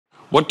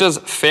What does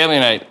family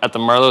night at the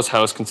Marleau's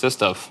house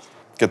consist of?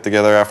 Get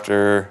together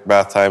after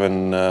bath time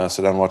and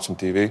sit down and watch some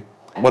TV.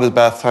 What is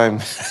bath time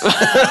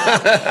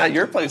at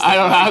your place? I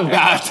don't have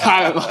bath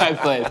time at my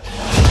place.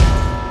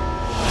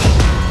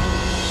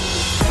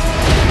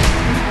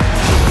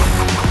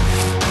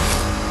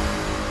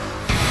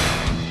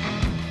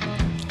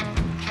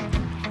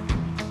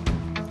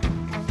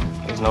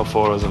 There's no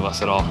photos of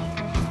us at all.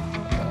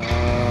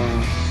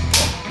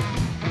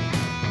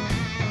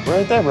 We're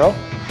right there, bro.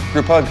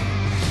 Group hug.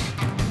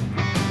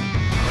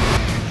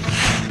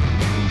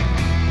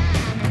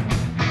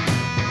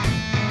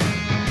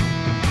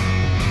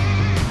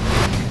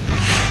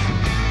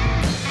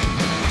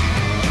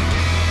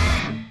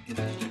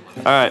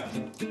 All right,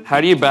 how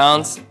do you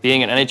balance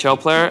being an NHL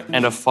player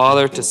and a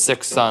father to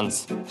 6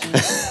 sons?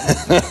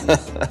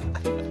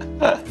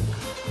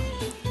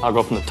 I'll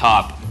go from the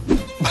top.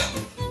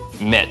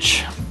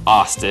 Mitch,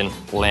 Austin,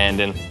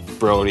 Landon,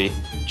 Brody,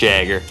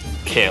 Jagger,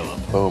 Caleb.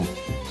 Boom.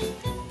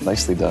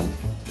 Nicely done.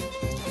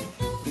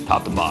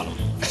 Top to bottom,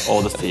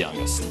 oldest to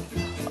youngest.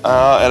 It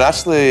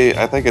actually,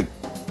 I think it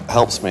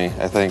helps me.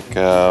 I think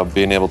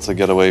being able to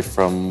get away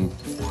from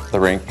the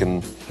rink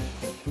and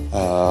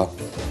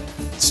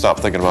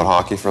stop thinking about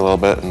hockey for a little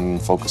bit and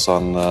focus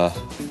on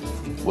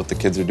what the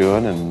kids are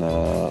doing and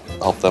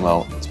help them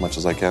out as much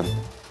as I can.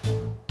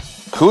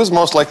 Who is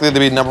most likely to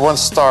be #1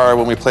 star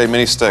when we play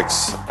mini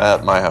sticks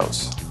at my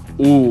house?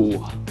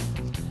 Ooh.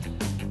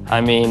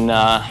 I mean,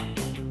 I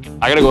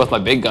gotta go with my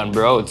big gun,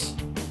 Broads.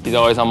 He's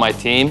always on my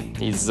team.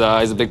 He's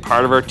a big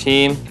part of our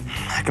team.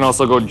 I can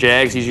also go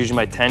Jags. He's usually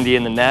my 10D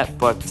in the net,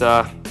 but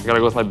I gotta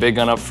go with my big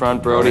gun up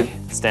front, Brody.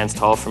 Stands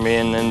tall for me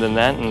in the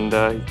net and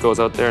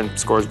goes out there and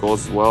scores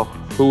goals as well.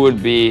 Who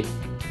would be?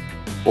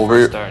 Well,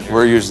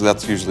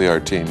 that's usually our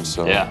team.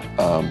 So yeah,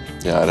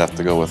 I'd have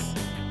to go with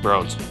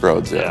Broads.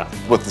 Broads, yeah.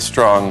 With the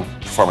strong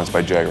performance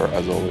by Jagger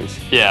as always.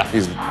 Yeah.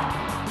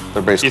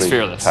 They're basically he's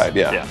fearless. tied.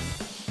 Yeah.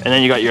 And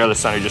then you got your other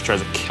son who just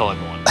tries to kill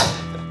everyone.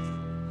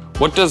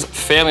 What does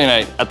family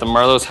night at the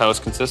Marleau's house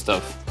consist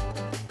of?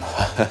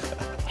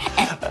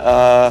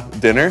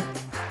 Dinner,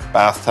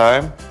 bath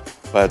time,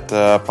 but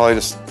probably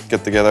just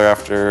get together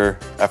after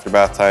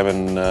bath time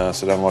and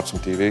sit down and watch some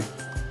TV,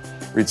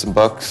 read some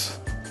books.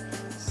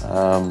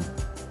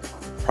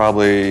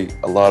 Probably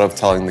a lot of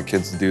telling the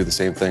kids to do the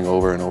same thing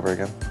over and over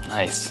again.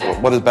 Nice.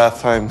 What is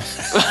bath time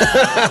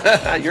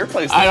at your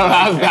place? I don't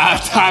have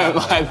bath time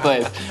at my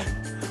place.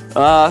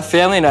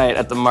 Family night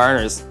at the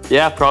Marners.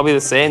 Yeah, probably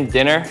the same.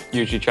 Dinner.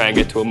 Usually try and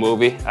get to a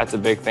movie. That's a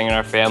big thing in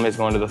our family, is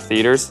going to the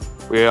theaters.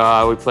 We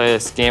play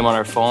this game on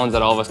our phones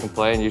that all of us can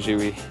play, and usually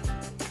we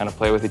kind of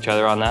play with each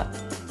other on that.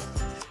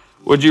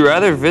 Would you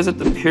rather visit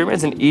the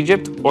pyramids in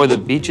Egypt or the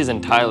beaches in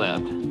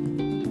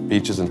Thailand?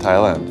 Beaches in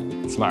Thailand.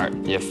 Smart.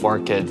 You have 4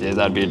 kids. Yeah,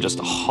 that'd be just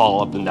a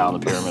haul up and down the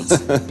pyramids.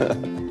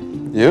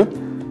 You?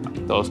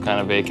 Those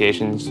kind of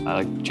vacations, I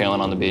like chilling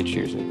on the beach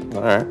usually.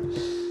 All right.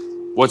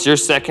 What's your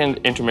second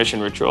intermission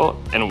ritual,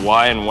 and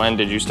why and when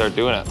did you start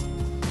doing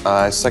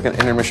it? Second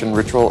intermission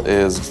ritual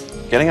is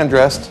getting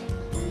undressed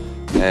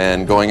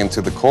and going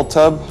into the cold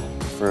tub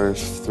for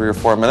 3 or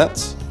 4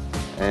 minutes.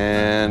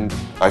 And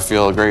I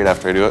feel great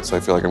after I do it, so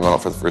I feel like I'm going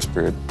out for the first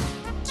period.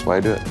 That's why I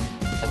do it.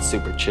 That's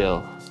super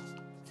chill.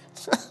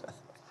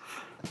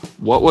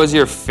 What was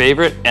your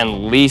favorite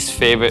and least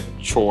favorite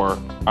chore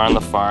on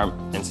the farm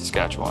in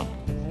Saskatchewan?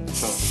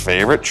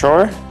 Favorite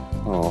chore? I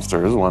don't know if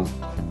there is one.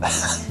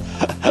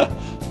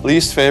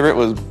 Least favorite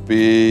would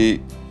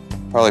be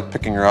probably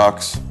picking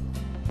rocks.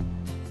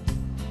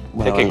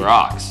 Picking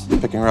rocks?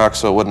 Picking rocks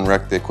so it wouldn't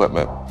wreck the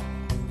equipment.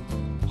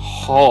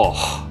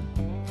 Oh.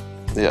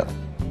 Yeah.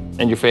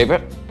 And your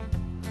favorite?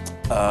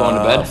 Going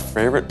to bed?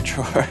 Favorite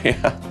chore,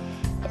 yeah.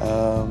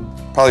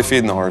 Probably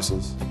feeding the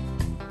horses.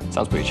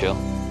 Sounds pretty chill.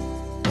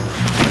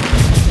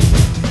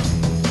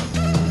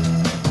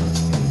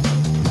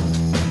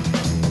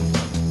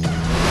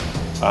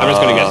 I'm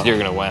just gonna guess you're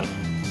gonna win.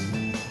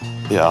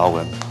 Yeah, I'll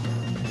win.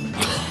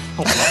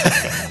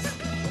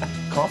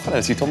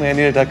 Confidence. You told me I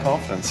needed that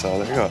confidence, so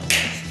there you go.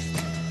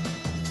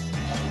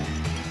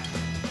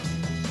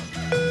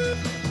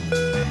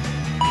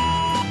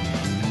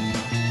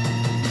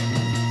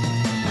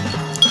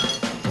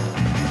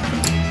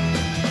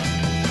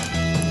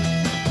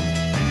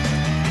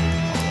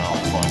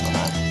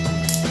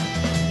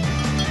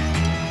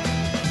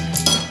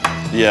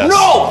 Yes.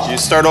 No! You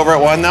start over at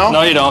 1 now?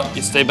 No, you don't.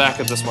 You stay back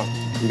at this one.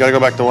 You gotta go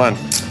back to 1.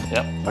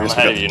 Yep, I'm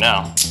ahead of you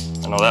now.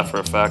 I know that for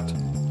a fact.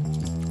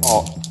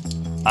 Oh.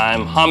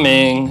 I'm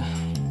humming.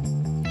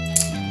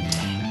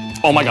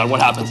 Oh my God, what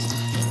happens?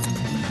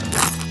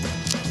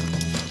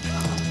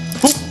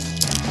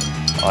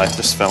 I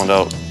just found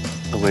out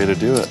the way to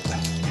do it.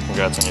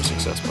 Congrats on your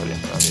success, buddy. I'm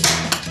proud of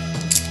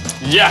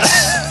you.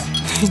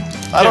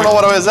 Yes! I don't know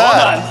what I was at.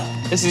 Hold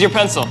on. This is your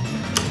pencil.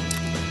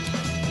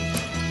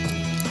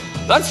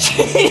 That's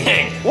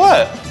cheating!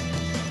 What?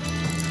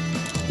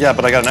 Yeah,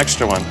 but I got an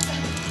extra one.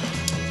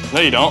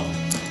 No, you don't.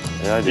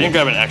 Yeah, I You do. didn't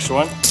grab an extra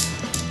one.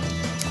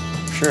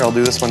 Sure, I'll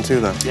do this one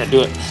too then. Yeah,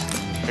 do it.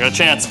 I got a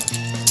chance.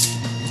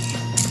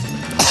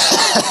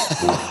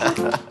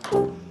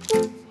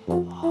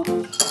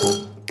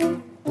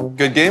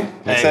 Good game?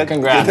 Hey,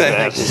 congrats,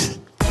 man.